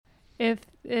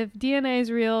if DNA is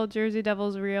real, Jersey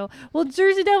Devil's real. Well,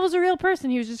 Jersey Devil's a real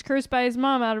person. He was just cursed by his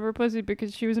mom out of her pussy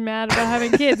because she was mad about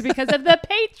having kids because of the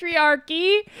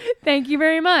patriarchy. Thank you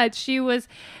very much. She was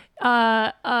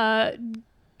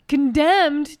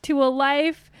condemned to a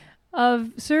life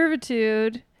of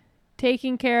servitude,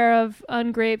 taking care of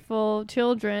ungrateful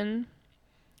children.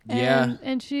 Yeah.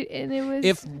 And it was...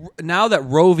 If now that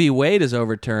Roe v. Wade is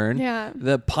overturned,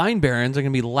 the Pine Barrens are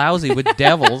going to be lousy with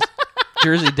devils.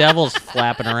 Jersey Devils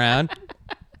flapping around.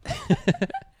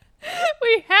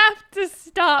 We have to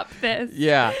stop this.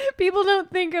 Yeah. People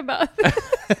don't think about this.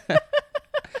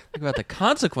 Think about the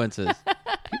consequences.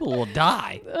 People will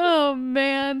die. Oh,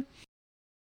 man.